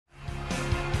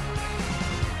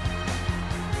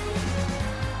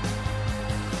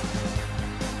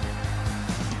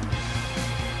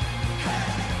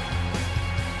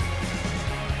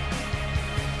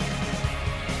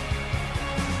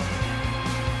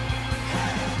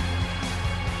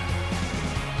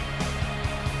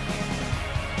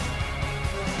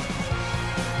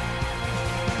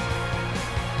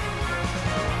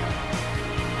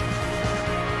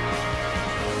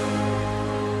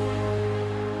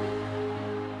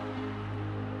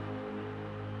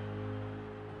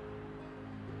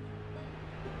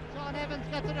Evans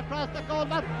gets it across the goal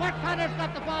mouth. Connor's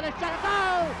got the ball. It's shot.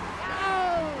 Goal!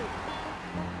 Goal!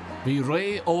 Bhí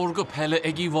ré ór go pelle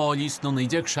ag í bháilís nó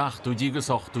 1970 agus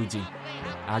 80.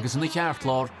 Agus na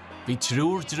cheartlár, bhí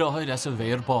trúr drochaid as a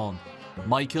Ferbane.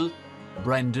 Michael,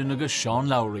 Brendan agus Seán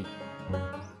Lowry.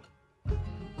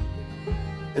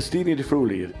 Is Stevie de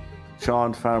Frooley,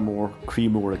 Seán Farmore,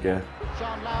 Creemore again.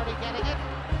 Seán Lowry getting it.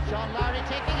 Seán Lowry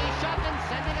taking his shot and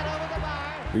sending it over the bar.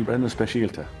 We Brendan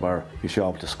specialty, where he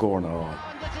shot to score now.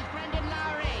 And this is Brendan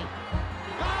Lowry.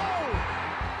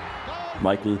 Goal!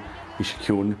 Michael, he's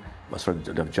Seán, was for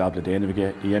the job the day of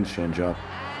the end job.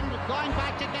 And going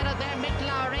back together there, Mick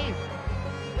Lowry.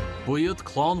 Buiad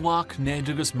clánmhaach Ned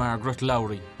agus Margaret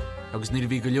Lowry. Agus níor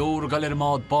bhí go leor gal ar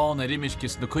mád bán ar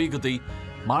imiscis na cuigadaí,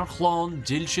 mar chlán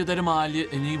dill siad ar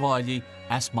máile in í bháilí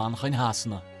as manchain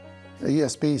hasanna.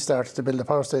 ESB started to build a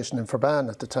power station in Ferbane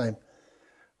at the time,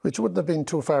 which wouldn't have been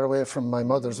too far away from my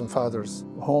mother's and father's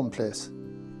home place.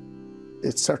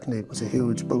 It certainly was a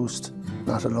huge boost,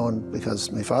 not alone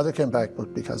because my father came back,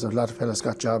 but because a lot of fellas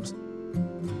got jobs.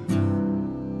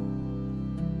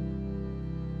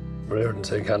 Reared in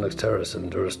St. Cannoc's Terrace,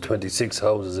 and there was 26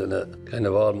 houses in it, kind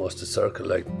of almost a circle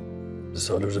like.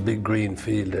 So there was a big green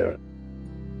field there.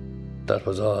 That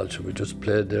was all, so we just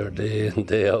played there day in,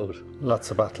 day out.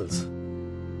 Lots of battles.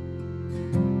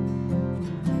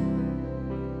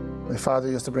 My father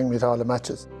used to bring me to all the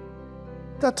matches.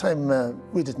 That time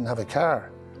we didn't have a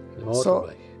car. A motorbike.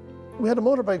 So we had a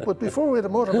motorbike, but before we had a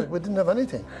motorbike we didn't have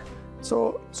anything.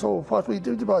 So what we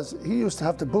did was, he used to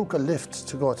have to book a lift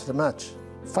to go to the match.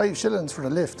 5 shillings for the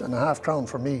lift and ½ crown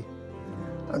for me.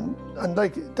 And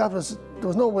like, there was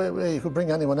no way you could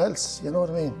bring anyone else, you know what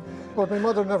I mean? But my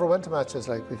mother never went to matches,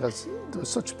 like, because there was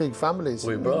such big families.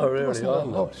 We brought her early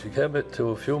on now. She came to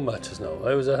a few matches now.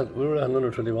 We were at an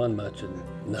under-21 match in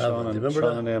Navan. Do you remember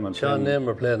that? Seán and Em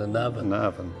were playing in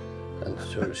Navan. And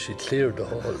sure, she cleared the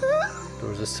whole. There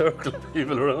was a circle of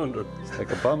people around her. It's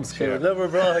like a bomb scare. She was never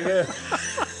brought again.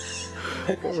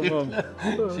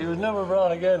 She was never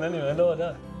brought again anyway, I know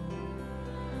that.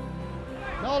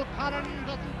 Noel Connon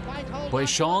doesn't quite hold. Ba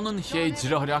Seán an chéad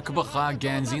drochaach go bacha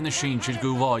gánsaí na sínsir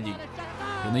go bháilí.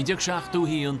 In 1970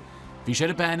 híon, bhí sé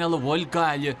ar bhean le bhfuil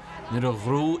gaile nar a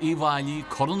ghrú í bháilí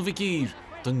coran bhicír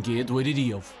don géad uair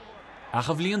riamh. Ach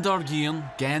a bhblionn dar gíon,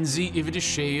 gánsaí I bhí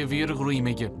sé a bhí ar a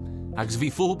ghríimeige, agus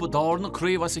bhí fóp a dar na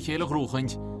créomh as a chéile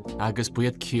grúchaint, agus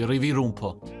buiad céir bhí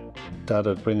rúmpa. Dad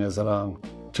would bring us along,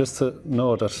 just to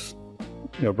know that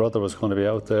your brother was going to be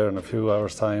out there in a few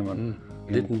hours' time. And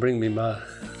didn't bring me ma.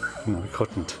 No, we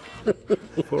couldn't.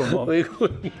 Poor mum. We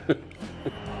couldn't.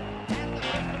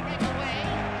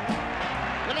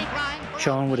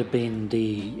 Seán would have been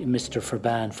the Mr.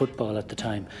 Ferbane football at the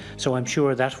time, so I'm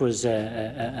sure that was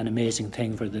an amazing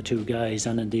thing for the two guys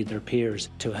and indeed their peers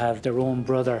to have their own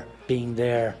brother being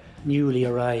there, newly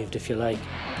arrived, if you like.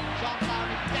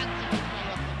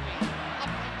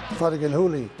 Father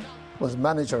Gilhooly was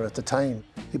manager at the time.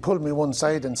 He pulled me one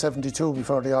side in '72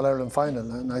 before the All-Ireland final,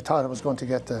 and I thought I was going to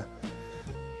get a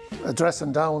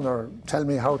dressing down or tell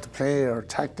me how to play or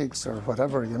tactics or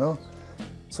whatever, you know.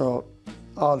 So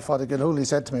all Father Gilhooly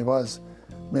said to me was,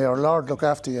 "May our Lord look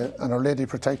after you and Our Lady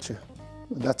protect you."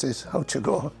 And that's it, out you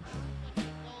go.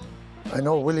 I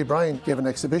know Willie Bryan gave an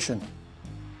exhibition.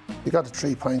 He got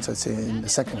 3 points, I'd say, in the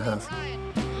second half.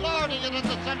 Lording it in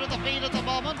the centre of the field at the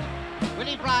moment.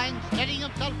 Willie Bryan setting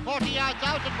himself 40 yards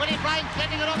out, and Willie Bryan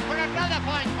setting it up for another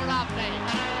point for Offaly.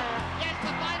 Yes, the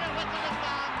final whistle is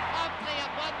gone. Offaly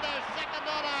have won their second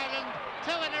All-Ireland,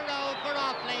 2 in a row for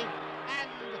Offaly. And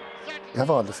certainly You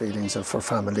have all the feelings for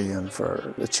family and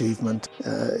for achievement.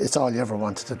 It's all you ever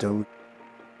wanted to do.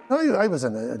 I was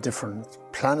in a different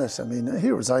planet. I mean,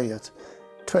 here was I at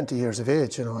 20 years of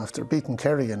age, you know, after beating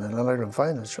Kerry in an All-Ireland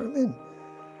final. Sure, I mean,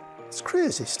 it's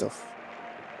crazy stuff.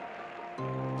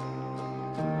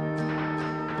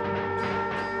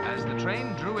 As the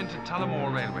train drew into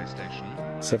Tullamore railway station.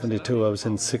 72, I was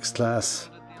in 6th class.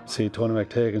 See Tony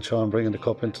McTague and Seán bringing the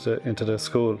cup into the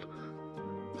school.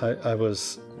 I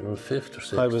was. You were 5th or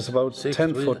 6th? I was about 6th,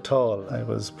 10 foot tall. I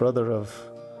was brother of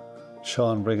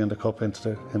Seán bringing the cup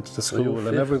into the school,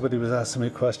 and everybody was asking me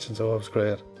questions. Oh, it was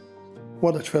great.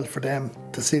 What it felt for them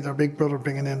to see their big brother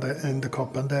bringing in the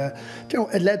cup, and you know,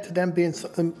 it led to them being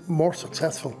more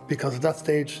successful, because at that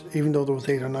stage, even though there was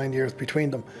 8 or 9 years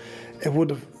between them, it would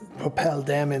have propelled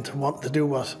them into wanting to do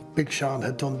what Big Seán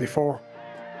had done before.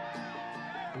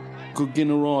 Go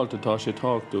general to Tasha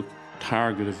talk to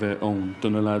target of it on the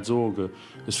lads óga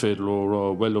is féidir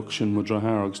ó bhfuilch sin mo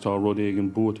dratharagus tá rud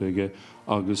éigin búta aige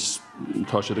agus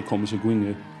tá sé de cumas a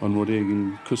gcuine an rud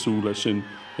éigin cosú leis sin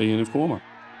a dhéanamh cóma.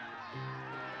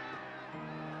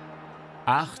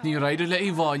 Ach ní raidir le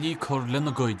Offaly curlin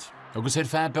na good. Agus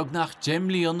feabeg nach Jim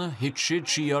Leona hit siad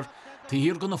siar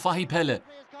tír go na fahi pelle,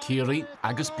 Kiri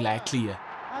agus Black Lia.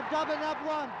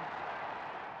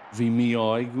 Bhí mí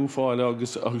áig Offaly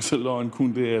agus a láin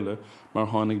cúndéile mar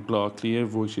tháinig Black Lia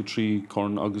bhfuil sé trí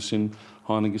corn agus sin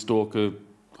tháinig is dócha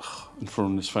an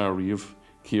furnas fearíomh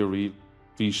Kiri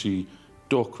bhí si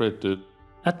dócredited.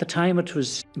 At the time it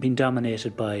was being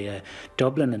dominated by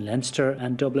Dublin and Leinster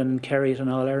and Dublin and Kerry at an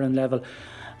All-Ireland level,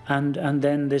 and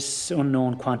then this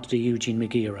unknown quantity Eugene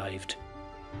McGee arrived.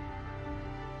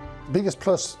 The biggest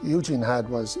plus Eugene had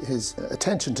was his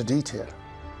attention to detail.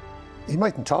 He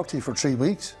mightn't talk to you for 3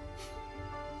 weeks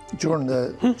during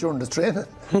the training,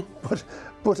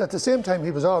 but at the same time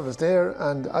he was always there,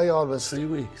 and I always... 3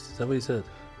 weeks, is that what he said?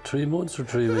 3 months or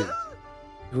 3 weeks?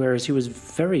 Whereas he was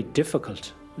very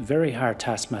difficult, very hard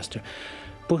taskmaster,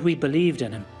 but we believed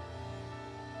in him.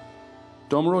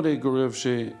 Domrod go raibh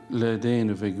sé le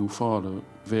déanamh ag Offaly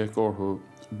bheadh orthu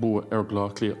bua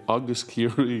Black Lia agus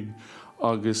Kiri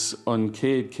agus an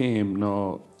céad céim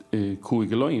ná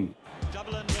cúig lein.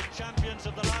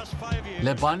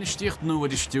 Le banistíocht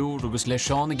nuair is stúr agus le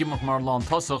Seán gimach mar lán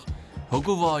tosach, thug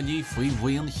Offaly faoi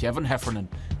bhuion Kevin Heffernan,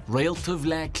 réaltamh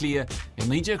Black Lia in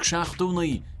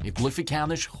 1979 ag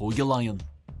gluificeanais chuig lein.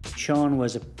 Seán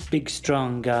was a big,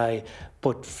 strong guy,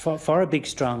 but for a big,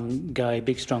 strong guy,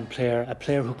 big, strong player, a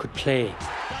player who could play.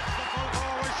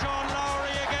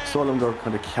 Solamdur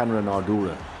kind of Cameron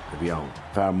Ardura, to be on.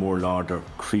 Far more larder,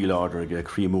 Cree larder,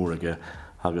 Cree moor,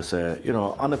 agus, you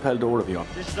know, on the Peldora beyond.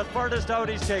 This is the furthest out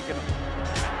he's taken him,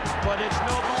 but it's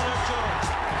no bother to him.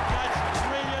 That's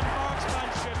brilliant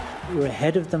marksmanship. We were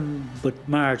ahead of them, but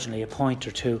marginally, a point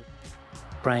or two.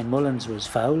 Brian Mullins was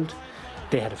fouled.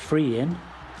 They had a free in.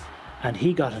 And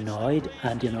he got annoyed,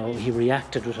 and you know, he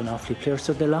reacted with an Offaly player,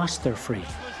 so they lost their free.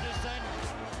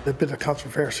 A bit of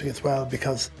controversy as well,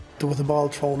 because there was a ball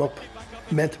thrown up,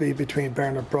 meant to be between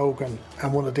Bernard Brogan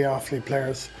and one of the Offaly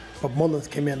players, but Mullins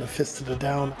came in and fisted it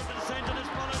down.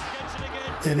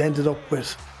 It ended up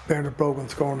with Bernard Brogan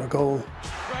scoring a goal.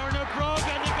 Bernard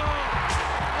Brogan, the goal!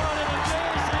 What an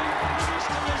amazing finish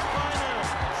to this final.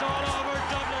 It's all over.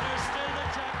 Dublin are still the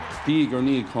champions. Bíag ar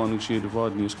níag tháinig siad a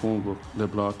bhd níos cóngur le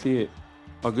Black Lia.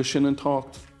 Agus sin an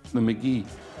tácht na McGee,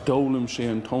 dólam sé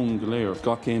an tón go léir,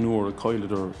 gach éon uair a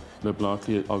coileidir le Black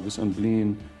Lia agus an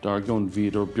bliain dar gon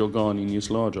bhíidir beagání níos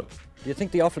láide. Do you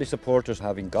think the Offaly supporters,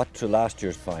 having got to last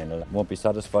year's final, won't be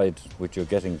satisfied with you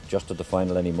getting just to the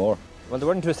final anymore? Well, they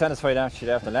weren't too satisfied actually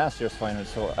after last year's final,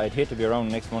 so I'd hate to be around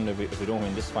next Monday if we don't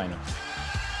win this final.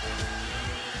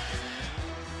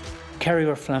 Kerry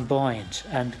were flamboyant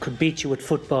and could beat you with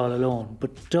football alone, but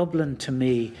Dublin, to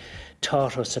me,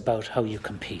 taught us about how you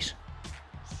compete.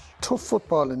 Tough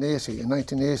football in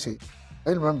 1980. I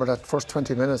remember that first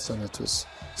 20 minutes and it was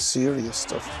serious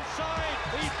stuff.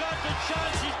 He's got the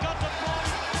chance, he's got the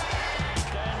point.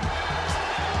 Then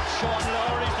Seán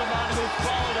Lowry's the man who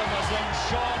fouled him, and then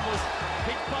Seán was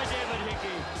hit by David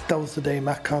Hickey. That was the day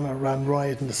Matt Connor ran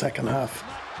riot in the second half.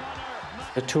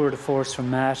 A tour de force from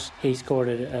Matt. He scored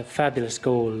a fabulous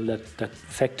goal that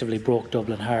effectively broke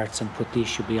Dublin hearts and put the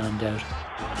issue beyond doubt.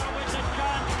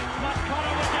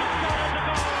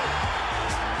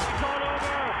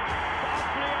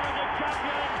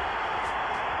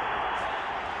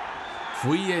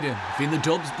 Fuiere, hí na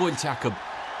Dubs builteachab,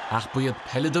 ach buiad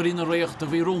peileadorí na réocht a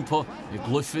bhí rompa I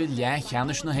gluife le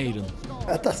cheannis na héireann.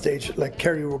 At that stage, like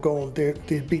Kerry were going,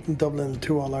 they'd beaten Dublin in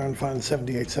 2 All-Ireland finals,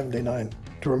 78-79.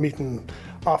 They were meeting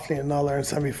Offaly in an All-Ireland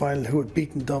semi-final who had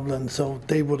beaten Dublin, so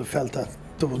they would have felt that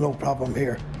there was no problem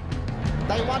here.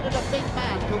 They wanted a big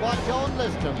man to watch Owen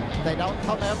Liston. They don't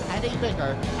come out any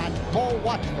bigger and more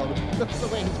watchful. Look at the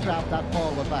way he's grabbed that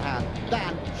ball with the hand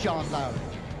than Seán Lowry.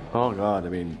 Oh God, I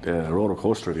mean, a roller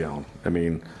coaster beyond. I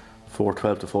mean,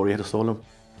 4-12 to 48 to Solom.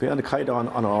 Be on the kite on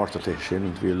our artillery,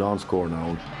 shin to be a long score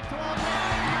now.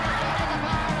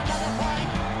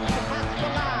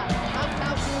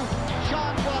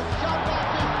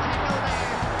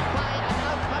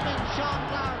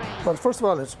 Well, first of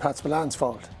all, it's Pat Spillane's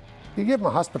fault. He gave him a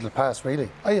hospital pass,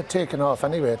 really. I had taken off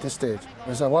anyway at this stage,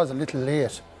 because I was a little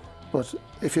late. But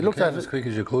if you looked at it as quick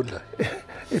as you could,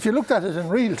 if you looked at it in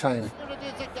real time,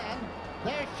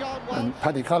 and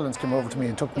Paddy Collins came over to me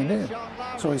and took my name.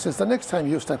 So he says, the next time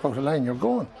you step out of line, you're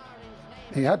going.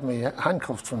 He had me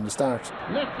handcuffed from the start.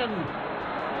 Listen,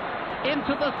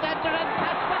 into the centre, and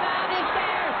Pat Spillane is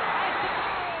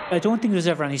there. I don't think there was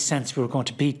ever any sense we were going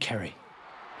to beat Kerry,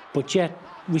 but yet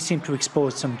we seemed to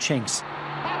expose some chinks.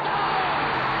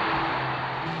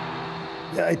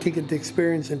 Yeah, I think the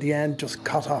experience in the end just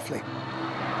cut Offaly.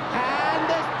 And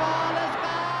this ball is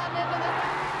gone into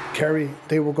the... Kerry,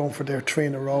 they were going for their 3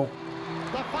 in a row.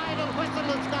 The final whistle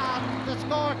is gone. The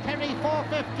score, Kerry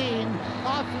 4-15,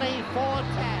 Offaly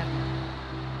 4-10.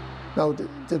 Now,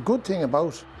 the good thing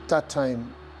about that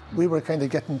time, we were kind of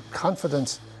getting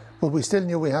confidence, but we still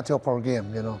knew we had to up our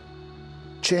game, you know.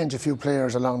 Change a few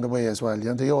players along the way as well. You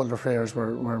know, the older players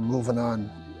were moving on.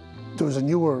 There was a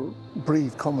newer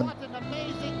breed coming. What an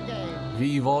amazing game.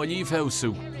 Bhí bháilí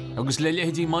fewsú, agus le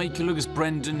leithidí Michael agus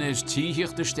Brendan is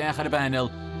tíocht de steach ar Ferbane,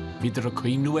 bhí a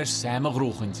cuimhnú Sam a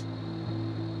ghrúchant.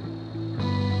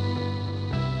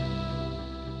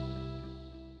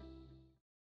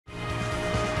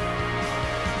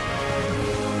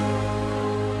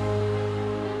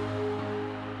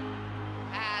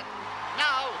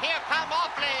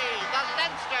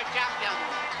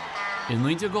 In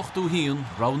 1988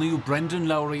 raunaíú Michael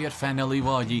Lowry ar Ferbane í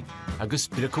bháilí agus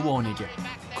bire cóhánaige,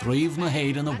 craobh na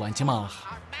héireann a bhaint amach.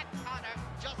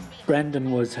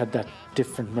 Brendan had that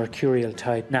different mercurial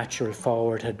type, natural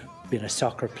forward, had been a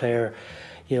soccer player,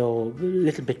 you know, a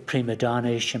little bit prima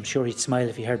donna-ish. I'm sure he'd smile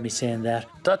if he heard me saying that.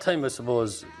 That time, I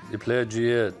suppose, you played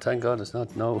GA. Thank God it's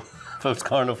not now. If it was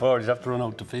corner forward, you'd have to run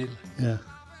out the field. Yeah.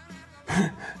 You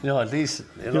know, at least,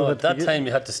 you know, at that time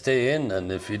you had to stay in,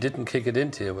 and if you didn't kick it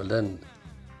into you, well then...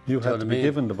 You had to be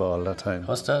given the ball that time.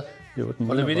 What's that? You wouldn't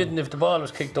well, if the ball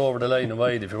was kicked over the line and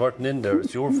wide, if you weren't in there,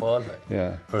 it's your fault. Like.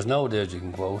 Yeah. Whereas nowadays you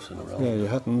can go out and around. Yeah, you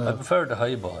hadn't... I prefer the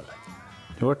high ball.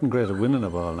 You weren't great at winning a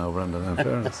ball now, Brendan, in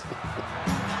fairness.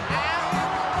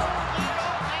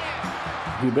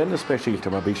 Bhí Brendan specialta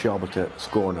mar bhí sé able to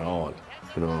score na all.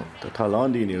 You know, tá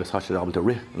London is has able to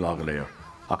rip log a layer.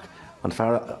 An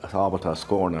fear able to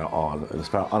score na all. It's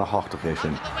fair on a hot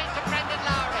occasion.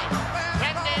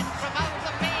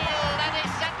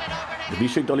 Bhí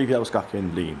sé dolí bheag scac in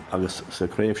blin, agus sa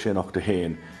craobh sin ach de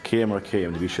hain, céim ar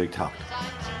céim, bhí sé tapt.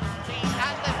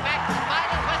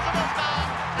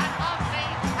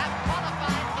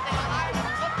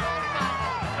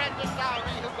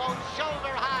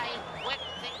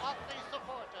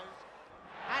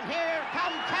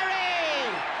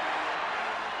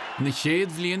 Na chéad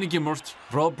bhliain gimmert,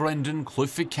 rá Brendan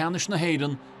cluifi canis na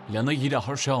héireann lena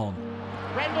dhíreachar Seán.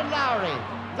 Brendan Lowry.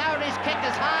 Lowry's kick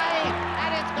is high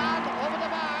and it's gone over the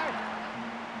bar.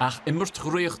 Ach immert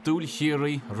gréoch dúil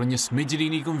chéirí rinne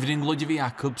smidiríní go bhrín glóide bhí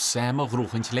Jacob Sam a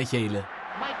ghrúchant le chéile.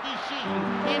 Mikey Sheehan,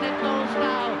 in it goes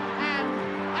now, and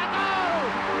a goal!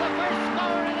 The first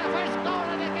score and the first goal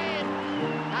of the game.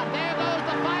 And there goes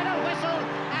the final whistle,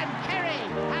 and Kerry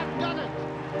have done it.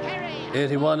 Kerry...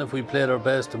 81, if we played our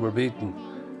best and were beaten,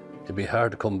 it'd be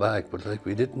hard to come back, but like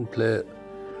we didn't play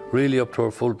really up to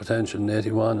our full potential in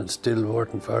 81 and still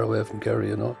weren't far away from Kerry,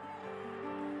 you know.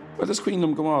 Well, is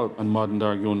cuinnam go máil an madan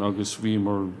dargiún agus bhí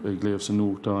mar ag léamh san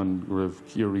nuachta an raibh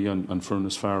Ciarí an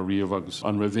furnas fear riamh agus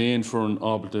an raibh éin for an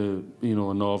ábalta, you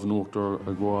know, an ábh nuachta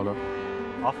a ghála.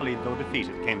 Offaly, though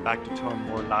defeated, came back to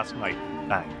Turnmore last night.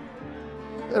 Bang.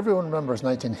 Everyone remembers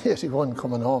 1981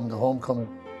 coming home, the homecoming.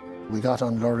 We got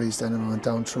on Lowrys then and went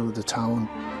down through the town.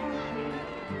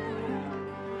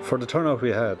 For the turnout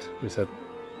we had, we said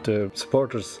the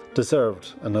supporters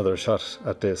deserved another shot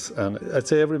at this, and I'd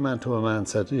say every man to a man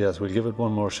said, yes, we'll give it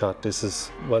one more shot, this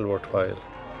is well worthwhile.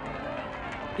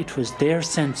 It was their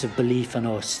sense of belief in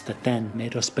us that then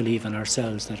made us believe in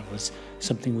ourselves that it was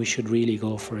something we should really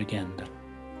go for again, that,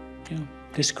 you know,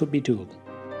 this could be doable.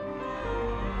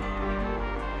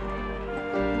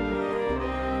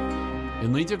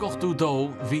 In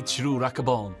 1982 bhí trú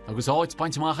Racabán, agus áit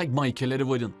baintach ag Michael ar a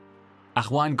bhuidan. Ach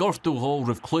bhain gortú hó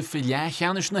raibh cluifi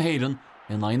leachanis na héireann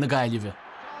in na Gaillimhe.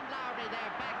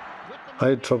 I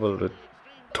had trouble with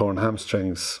torn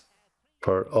hamstrings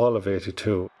for all of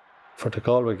 82. For the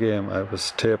Galway game, I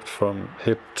was taped from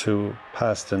hip to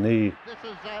past the knee. This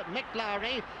is Mick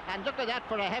Lowry, and look at that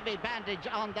for a heavy bandage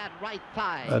on that right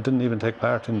thigh. I didn't even take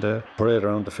part in the parade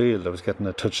around the field. I was getting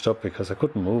it touched up because I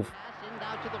couldn't move.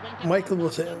 Michael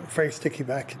was a very sticky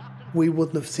back. We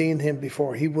wouldn't have seen him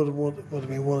before. He would have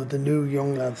been one of the new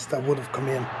young lads that would have come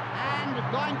in. And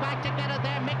going back together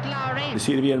there, Mick Lowry. The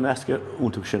Sierra Leone Mesca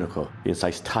úntach sinnacha. Bhí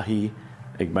sais tahi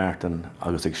ag Martin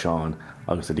agus ag Seán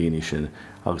agus a Dini sin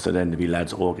agus a then bhí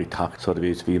lads óg ag tacht so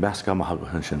bhí Mesca ma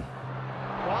hagan sin.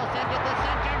 Cross into the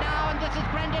centre now, and this is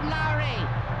Brendan Lowry.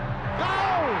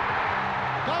 Goal!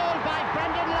 Goal by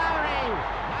Brendan Lowry.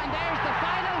 And there's the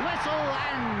final whistle,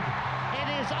 and it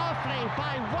is Offaly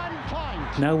by 1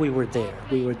 point. Now we were there.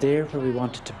 We were there where we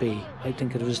wanted to be. I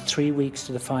think it was 3 weeks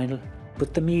to the final,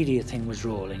 but the media thing was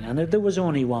rolling, and there was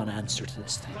only one answer to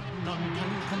this thing. None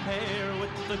can compare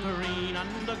with the green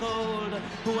and the gold,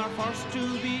 who are first to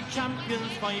be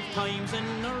champions 5 times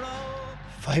in a row.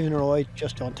 5 in a row, I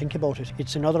just don't think about it.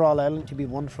 It's another All-Ireland to be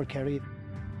won for Kerry.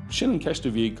 Sin ceiste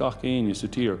bhí gach aine sa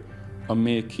tír a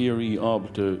mé céirí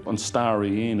ábalta an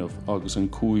starí aanamh agus an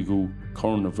cúigú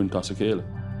corna bhaintas a chéile.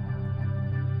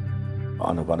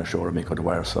 Anna bhana seoir mé go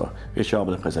bhhair so is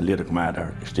ábalta as a lyric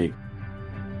matter istíg.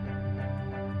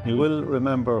 You will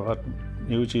remember what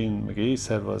Eugene McGee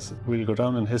said was, we'll go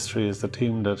down in history as the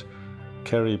team that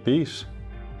Kerry beat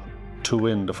to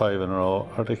win the 5 in a row,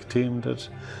 or the team that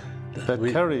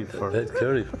Kerry for 5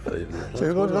 in a row. So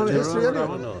you're going down in history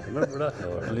anyway? No, remember that now?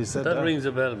 Well, he said that rings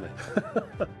a bell, mate.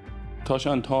 Tá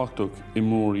Seán táchtach I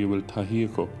mór bhfuil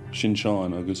taithíocha sin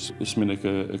Seán agus is minic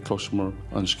a cloismar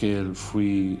an scéal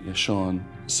faoi Seán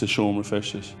sa seomra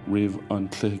feistis riamh an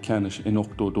cluiche ceannis in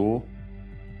 8-2.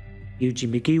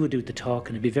 Eugene McGee would do the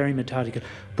talking and be very methodical,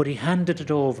 but he handed it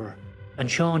over and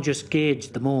Seán just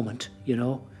gauged the moment, you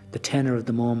know, the tenor of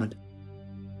the moment.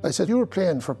 I said, you were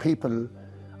playing for people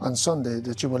on Sunday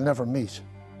that you will never meet.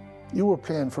 You were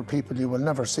playing for people you will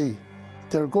never see.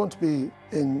 They're going to be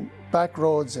in back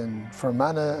roads in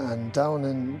Ferbane and down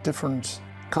in different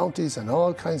counties and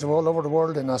all over the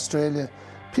world in Australia.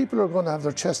 People are going to have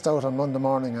their chest out on Monday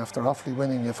morning after Offaly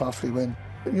winning, if Offaly win.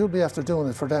 You'll be after doing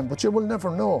it for them, but you will never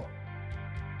know.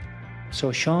 So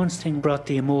Seán's thing brought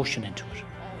the emotion into it.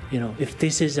 You know, if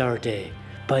this is our day,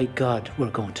 by God, we're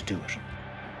going to do it.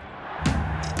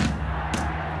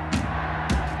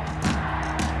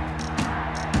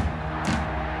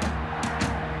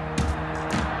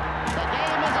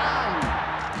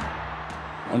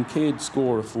 An céad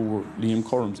scór for Liam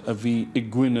Corrams a bhí I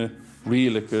gcuine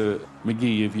rialacha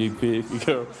McGee a bhí ag bé,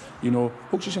 you know,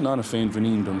 thug sé sin anna féin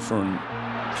bhaín don fern.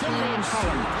 Liam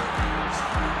Corrams.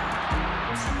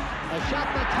 A shot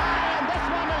that's high, and this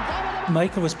one is over the...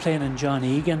 Michael was playing in John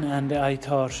Egan, and I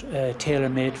thought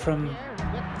tailor-made from...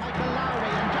 Michael Lowry,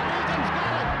 and John Egan's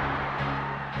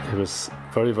got it. He was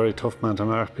very, very tough man to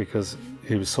mark because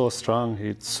he was so strong,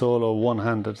 he'd solo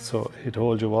one-handed, so he'd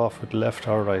hold you off with left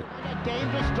or right. A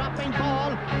dangerous dropping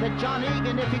ball that John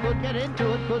Egan, if he could get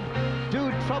into it, could do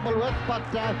trouble with, but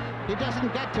he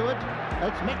doesn't get to it.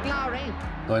 It's Mick Lowry.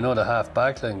 I know the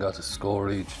half-back line got a score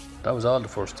each. That was all the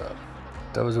first half.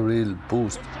 That was a real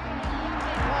boost.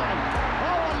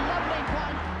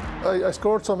 I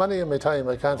scored so many in my time,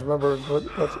 I can't remember what...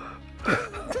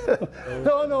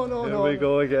 No. Here we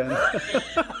go again.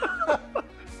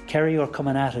 Kerry were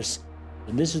coming at us,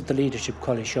 and this is the leadership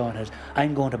quality Seán has.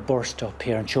 I'm going to burst up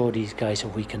here and show these guys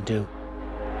what we can do.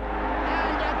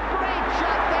 And a great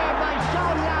shot there by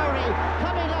Seán Lowry,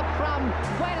 coming up from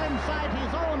well inside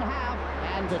his own half,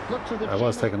 and it looks as if... I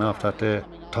was taken off that day.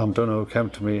 Tom Dunno came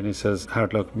to me and he says,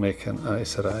 hard luck, Mick, and I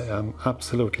said, I am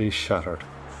absolutely shattered.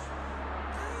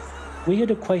 We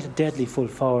had quite a deadly full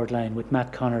forward line with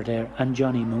Matt Connor there, and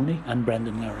Johnny Mooney, and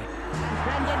Brendan Lowry. And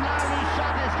Brendan Lowry's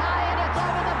shot is high, and it's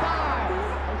over the bar.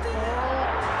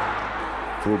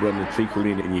 For Brendan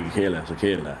Tricolini in Yigela, so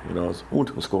Kela, you know, it's one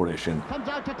to score sin. Comes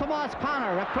out to Tomas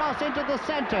Connor, across into the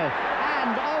centre,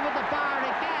 and over the bar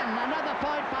again. Another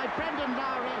point by Brendan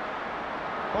Lowry.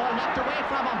 Ball knocked away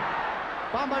from him.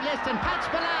 Bomber Liston, Pat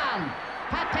Spillane.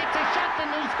 Pat takes a shot in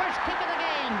his first kick of the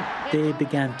game. They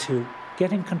began to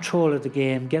get in control of the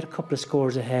game, get a couple of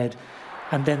scores ahead,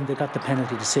 and then they got the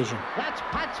penalty decision. That's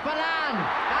Pat Spillane,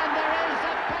 and there is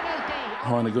a penalty.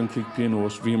 Hána gon kick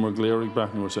pianos, bhímar gléirigh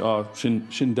back and say,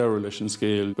 sin deire leis an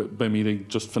scéal, by me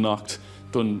just fannacht,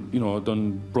 done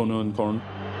brunna an corn.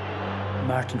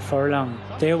 Martin Furlong,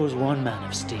 there was one man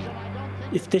of steel.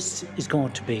 If this is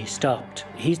going to be stopped,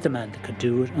 he's the man that could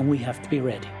do it, and we have to be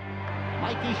ready.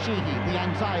 Mikey Sheehy, the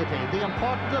anxiety, the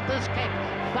importance of this kick.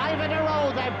 5 in a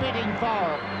row they're bidding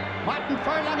for. Martin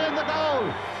Furlong in the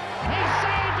goal. He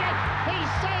saved it! He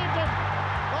saved it!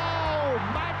 Oh,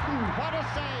 Martin, what a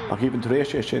save! Ach even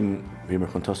taréis sin bhí mar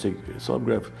fantastic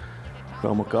subgraph.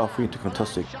 Gra McGoffrey to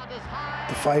fantastic.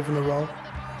 The 5 in a row,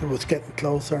 it was getting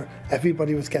closer.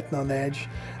 Everybody was getting on edge.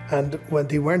 And when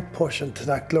they weren't pushing to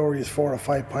that glorious 4 or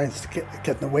 5 points,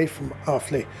 getting away from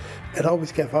Offaly, it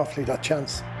always gave Offaly that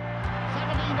chance.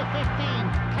 17 to 15.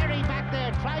 Kerry back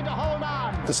there trying to hold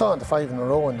on. They saw the 5 in a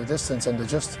row in the distance and they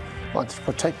just wanted to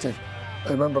protect it.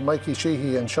 I remember Mikey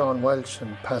Sheehy and Sean Welch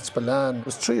and Pat Spillane. There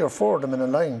was 3 or 4 of them in a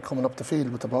line coming up the field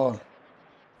with the ball.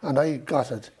 And I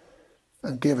got it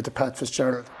and gave it to Pat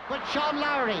Fitzgerald. But Seán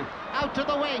Lowry out to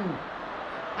the wing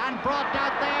and brought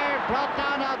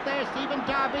down out there, Stephen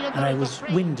Darby. And I was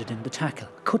winded in the tackle.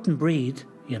 Couldn't breathe,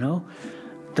 you know.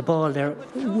 The ball there,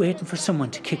 waiting for someone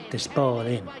to kick this ball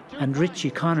in. And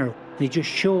Richie Connor, he just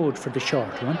showed for the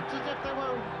short one.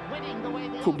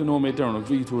 Cúpla nó méid dearnach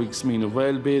bhí tú ag smína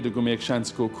bhil beidir go méid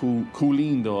seans go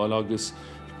cúlín dá agus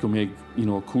go make, you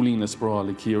know, Coolina sprawl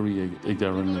a Kiri ag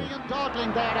Darren there.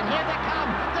 Dawdling there, and here they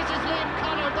come. This is Liam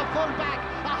Connor, the fullback.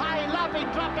 A high lobbing,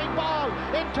 dropping ball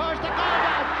in towards the goal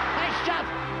now. A shot,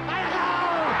 and a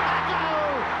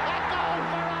goal for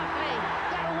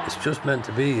Offaly. It's just meant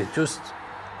to be. It's just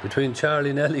between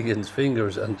Charlie Nelligan's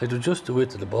fingers, and it was just the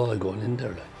width of the ball going in there.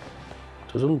 Like.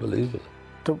 It was unbelievable.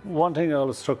 The one thing that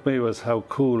always struck me was how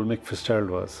cool Mick Fitzgerald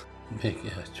was. Mick,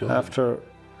 yeah, sure. After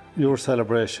your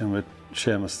celebration with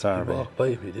Seamus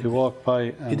Starby, he walked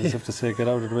by, and as if to say, get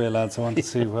out of the way, lads, I want to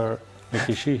see where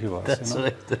Mickey Sheehy was. That's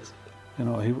right. You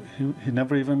know, he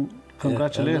never even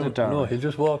congratulated Darby. No, he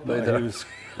just walked by there, as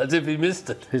if he missed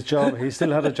it. His job, he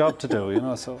still had a job to do, you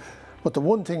know, so. But the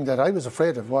one thing that I was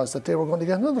afraid of was that they were going to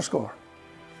get another score.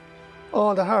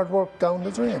 All the hard work down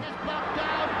the drain.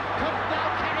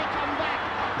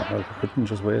 Well, we couldn't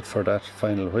just wait for that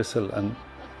final whistle and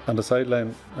on the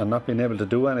sideline and not being able to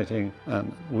do anything,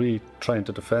 and we trying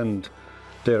to defend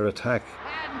their attack.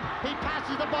 And he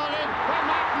passes the ball in where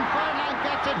Martin Furlong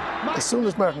gets it. As soon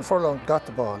as Martin Furlong got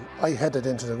the ball, I headed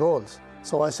into the goals.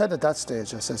 So I said at that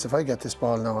stage, I says, if I get this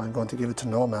ball now, I'm going to give it to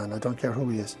no man. I don't care who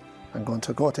he is. I'm going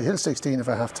to go to Hill 16 if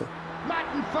I have to.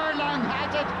 Martin Furlong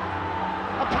has it.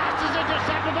 A pass is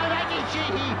intercepted by Michael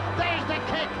Sheehy. There's the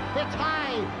kick. It's high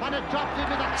and it drops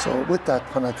into the... So with that,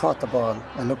 when I caught the ball,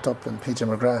 I looked up and PJ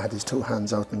McGrath had his two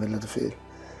hands out in the middle of the field.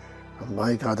 And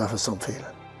my God, that was some feeling.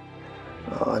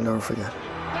 Oh, I'll never forget it.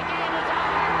 The game is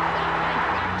over.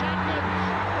 Champions.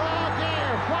 Oh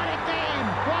dear, what a game.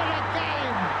 What a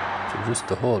game. So just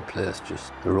the whole place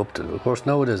just erupted. Of course,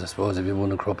 nowadays, I suppose, if you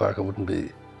won in Croke Park, it wouldn't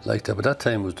be like that. But that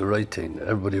time was the right thing.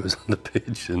 Everybody was on the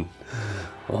pitch and,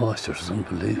 oh, it was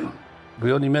unbelievable.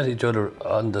 We only met each other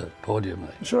on the podium.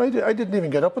 Like. Sure, I didn't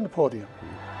even get up on the podium.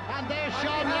 And there's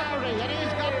Seán Lowry, and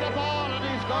he's got the ball, and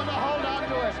he's going to hold on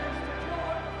to it.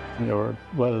 They were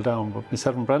well down, but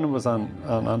myself and Brendan was on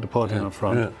the podium in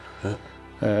front.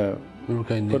 We were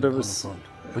kind of but it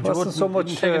wasn't so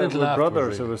much with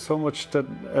brothers, it was so much that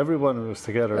everyone was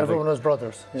together. Everyone was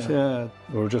brothers. Yeah,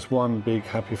 we were just one big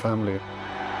happy family. And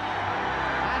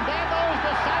there goes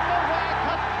the silverware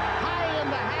cup high in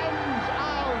the hands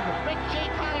of Richie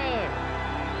Connor.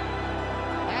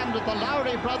 And the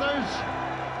Lowry brothers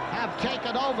have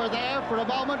taken over there for a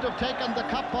moment, have taken the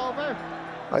cup over.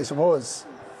 I suppose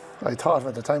I thought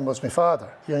at the time was my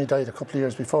father. He only died a couple of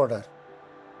years before that.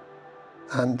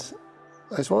 And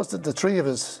I suppose that the three of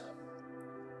us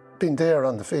been there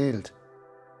on the field,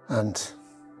 and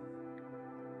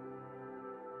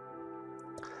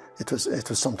it was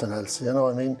something else, you know.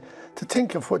 I mean, to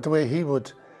think of the way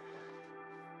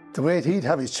he'd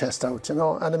have his chest out, you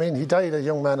know. And I mean, he died a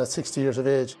young man at 60 years of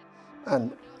age,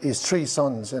 and his three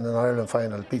sons in an Ireland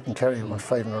final beating Kerry with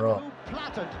 5 in a row.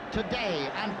 Plotted today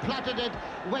and plotted it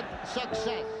with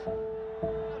success.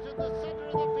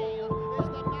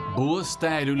 Bua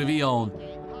stairú le bhíán,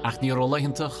 ach ní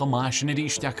rollahinnta chamáis na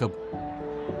ríisteachab.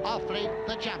 Offaly,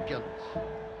 the champions.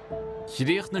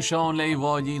 Chríocht na Seán le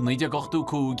bháilí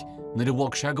 1982 na a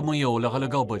bhag se go maiolala le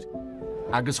gabbar,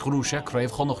 agus chrúise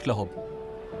craibh chonocht le hub.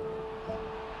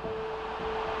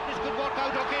 This could work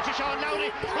out okay to Seán Lowry.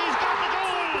 He's got the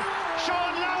goal!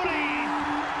 Seán Lowry!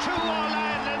 2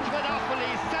 All-Irelands with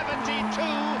Offaly, 72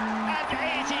 and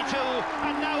 82,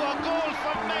 and now a goal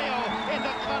from Mayo in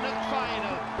the Connacht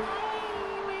final.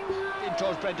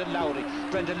 Towards Brendan Lowry.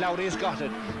 Brendan Lowry has got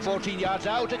it. 14 yards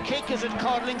out. A kick. Is it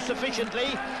curling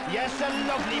sufficiently? Yes, a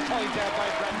lovely point there by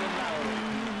Brendan Lowry.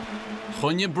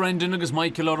 Chonne Brendan agus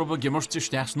Michael Lowry gimmers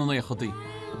steachs na Laochra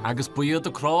agus buiad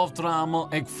a cráv drama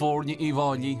ag fórne I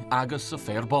bháilí agus a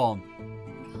Ferbane.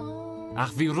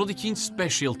 Ach bhí rud cín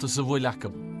speisialta sa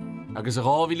bhuileachab, agus a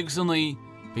gábhílig san í,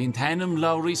 bhín tainm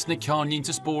Lowrys na ceánín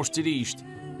sa spórsta ríist,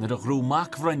 na a grú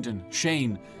Mac Brendan,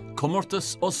 Seán,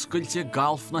 Cumortas oscailte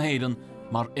galf na héireann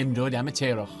mar imdóid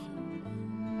amateirach.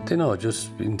 You know,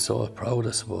 just being so proud,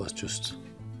 I suppose, just,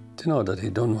 you know, that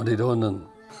he'd done what he'd done, and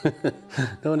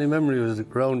the only memory was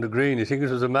around the green. You think it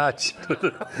was a match.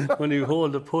 When he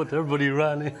hold the putt, everybody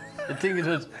ran in. I think it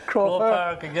was Croke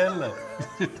Park again now.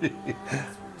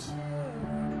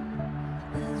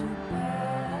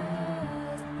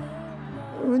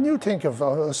 When you think of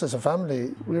us as a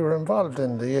family, we were involved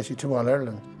in the 82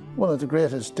 All-Ireland, one of the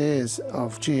greatest days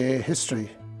of GAA history.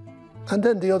 And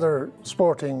then the other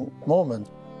sporting moment,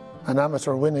 an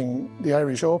amateur winning the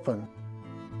Irish Open.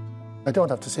 I don't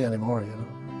have to say any more, you know.